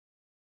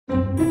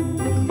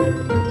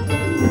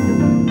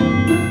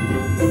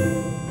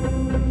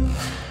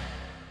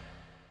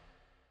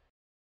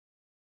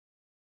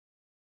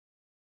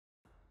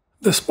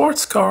The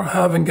sports car,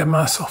 having a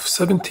mass of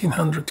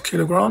 1700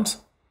 kilograms,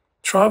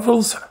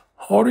 travels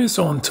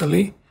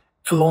horizontally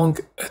along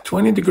a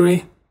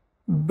 20-degree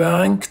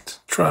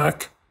banked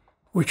track,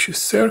 which is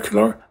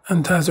circular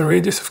and has a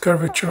radius of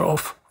curvature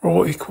of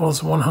ρ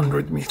equals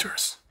 100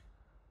 meters.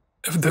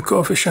 If the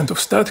coefficient of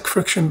static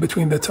friction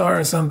between the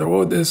tires and the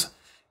road is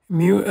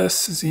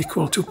μs is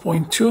equal to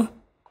 0.2,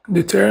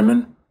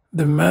 determine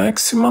the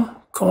maximum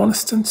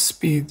constant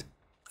speed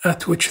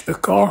at which the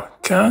car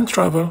can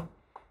travel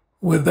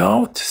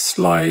without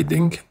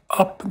sliding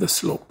up the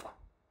slope.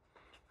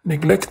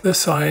 Neglect the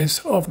size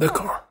of the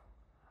car.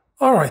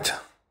 Alright,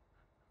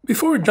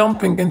 before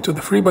jumping into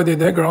the free body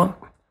diagram,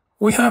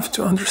 we have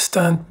to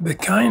understand the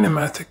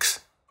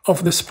kinematics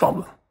of this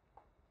problem.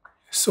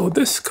 So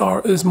this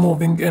car is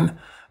moving in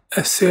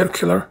a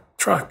circular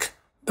track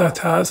that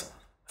has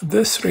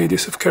this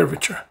radius of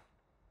curvature,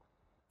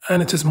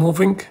 and it is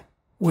moving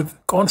with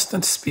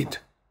constant speed.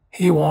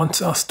 He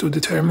wants us to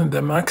determine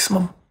the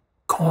maximum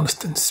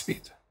constant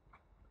speed.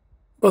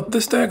 But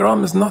this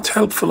diagram is not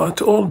helpful at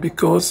all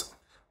because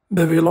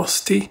the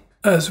velocity,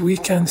 as we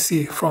can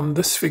see from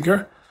this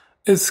figure,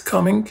 is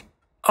coming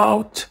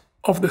out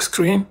of the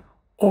screen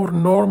or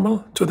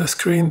normal to the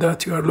screen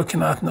that you are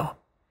looking at now.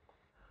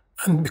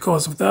 And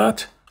because of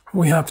that,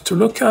 we have to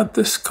look at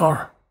this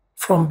car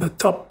from the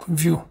top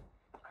view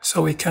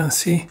so we can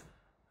see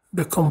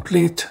the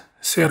complete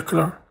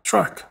circular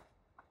track.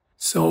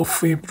 So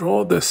if we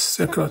draw this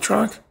circular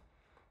track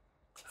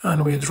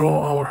and we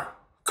draw our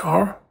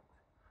car,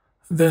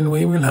 then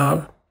we will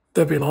have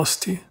the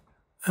velocity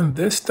in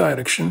this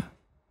direction,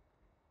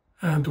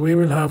 and we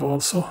will have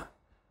also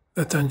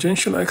the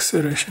tangential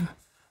acceleration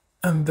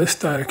in this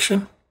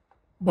direction.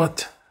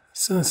 But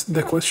since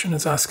the question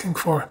is asking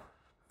for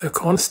the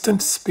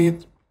constant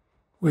speed,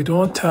 we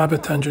don't have a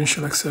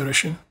tangential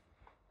acceleration,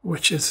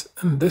 which is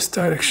in this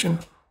direction,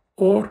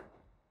 or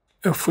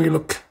if we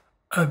look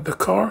at the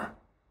car,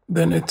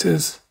 then it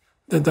is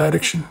the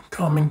direction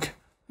coming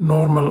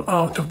normal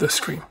out of the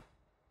screen.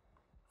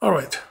 All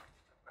right,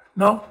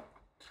 now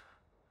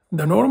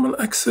the normal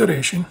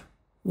acceleration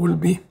will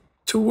be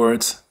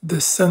towards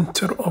the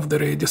center of the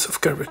radius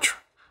of curvature.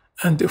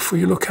 And if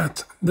we look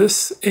at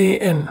this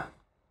AN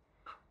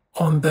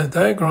on the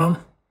diagram,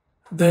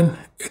 then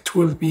it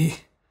will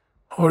be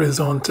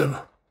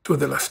horizontal to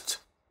the left.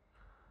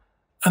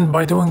 And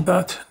by doing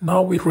that,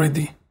 now we're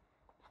ready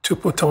to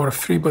put our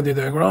free body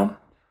diagram.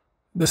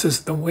 This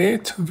is the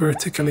weight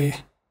vertically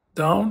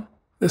down.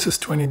 This is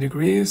 20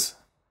 degrees,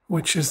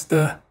 which is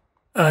the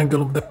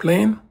angle of the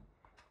plane.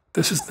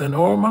 This is the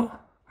normal.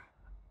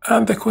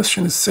 And the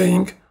question is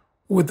saying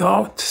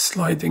without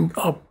sliding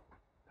up.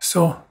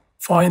 So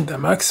find the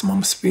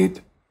maximum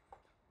speed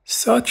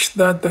such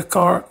that the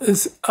car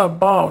is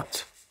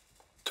about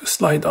to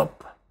slide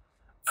up.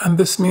 And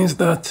this means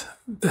that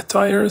the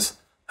tires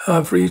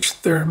have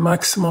reached their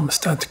maximum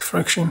static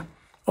friction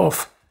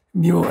of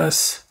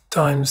μs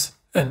times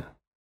n.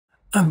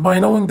 And by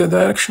knowing the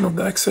direction of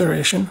the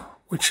acceleration,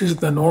 which is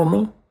the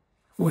normal,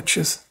 which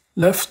is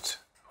left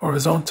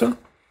horizontal,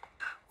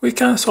 we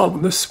can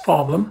solve this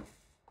problem,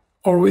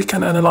 or we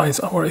can analyze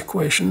our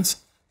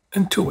equations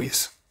in two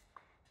ways.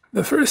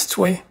 The first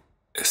way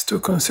is to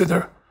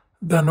consider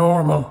the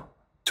normal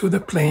to the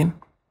plane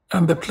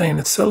and the plane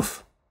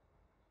itself.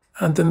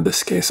 And in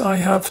this case, I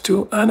have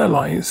to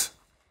analyze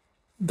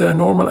the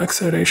normal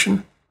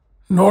acceleration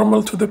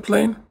normal to the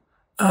plane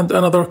and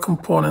another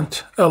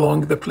component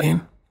along the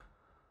plane.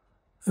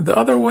 The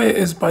other way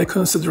is by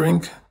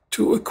considering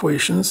two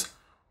equations,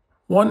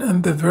 one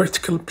in the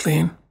vertical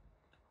plane,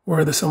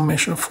 where the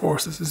summation of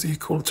forces is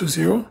equal to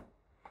 0,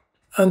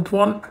 and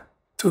one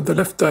to the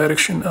left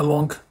direction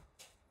along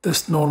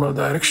this normal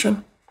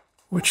direction,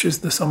 which is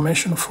the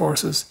summation of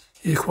forces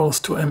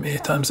equals to ma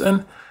times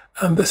n.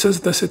 And this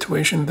is the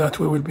situation that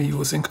we will be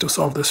using to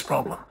solve this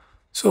problem.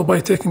 So by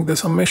taking the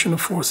summation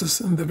of forces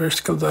in the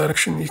vertical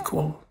direction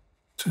equal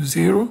to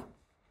 0,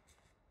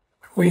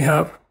 we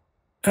have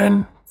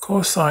n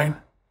cosine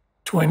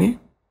 20,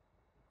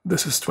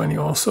 this is 20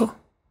 also,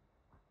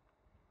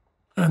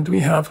 and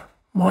we have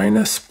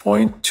minus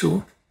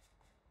 0.2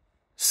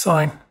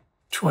 sine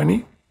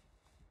 20,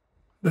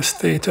 this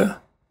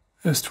theta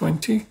is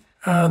 20,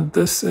 and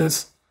this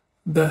is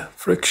the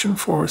friction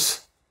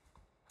force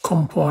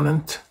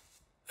component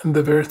in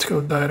the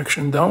vertical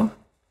direction down,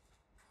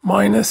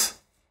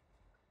 minus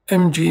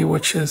mg,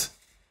 which is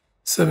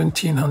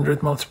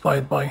 1700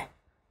 multiplied by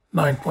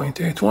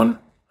 9.81,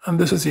 and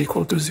this is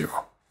equal to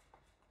 0.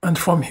 And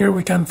from here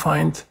we can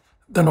find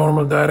the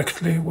normal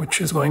directly,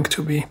 which is going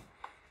to be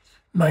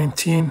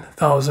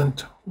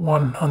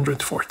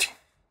 19,140.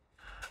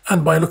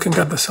 And by looking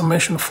at the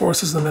summation of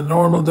forces in the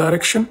normal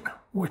direction,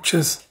 which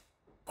is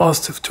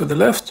positive to the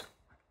left,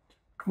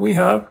 we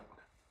have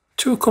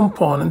two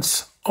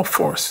components of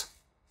force.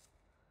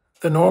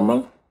 The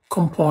normal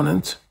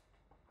component,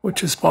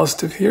 which is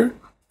positive here,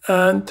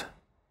 and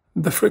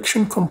the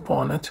friction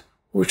component,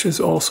 which is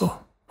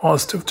also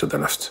positive to the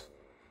left.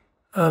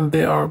 And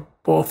they are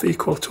both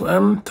equal to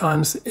m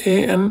times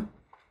an,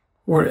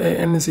 where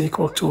an is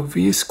equal to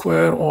v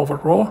squared over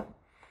rho,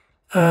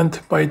 And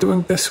by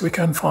doing this, we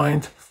can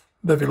find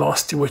the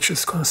velocity, which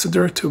is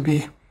considered to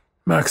be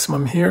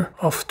maximum here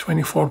of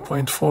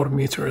 24.4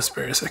 meters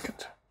per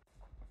second.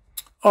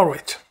 All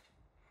right.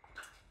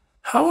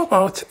 How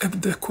about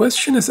if the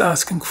question is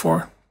asking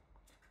for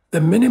the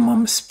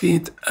minimum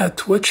speed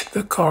at which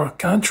the car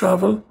can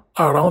travel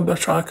around the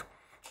track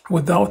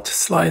without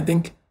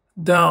sliding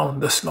down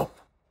the slope?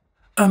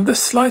 And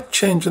this slight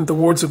change in the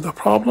words of the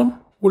problem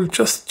will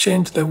just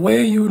change the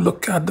way you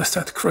look at the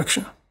static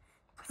friction.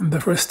 In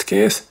the first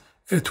case,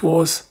 it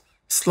was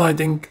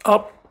sliding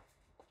up,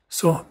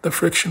 so the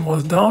friction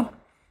was down.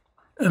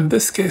 In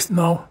this case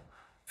now,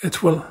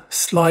 it will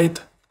slide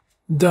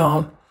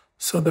down,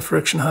 so the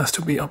friction has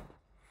to be up.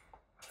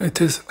 It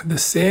is the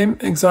same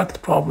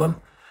exact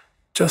problem,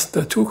 just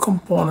the two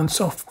components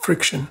of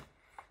friction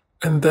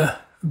in the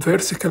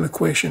vertical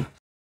equation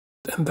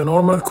and the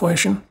normal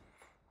equation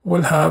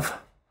will have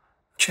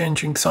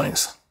changing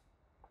signs.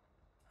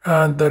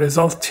 And the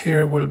result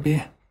here will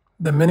be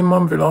the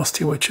minimum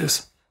velocity, which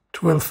is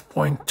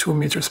 12.2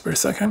 meters per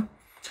second.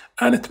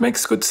 And it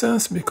makes good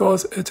sense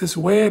because it is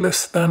way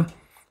less than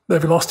the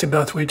velocity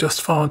that we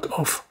just found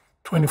of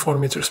 24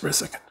 meters per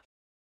second.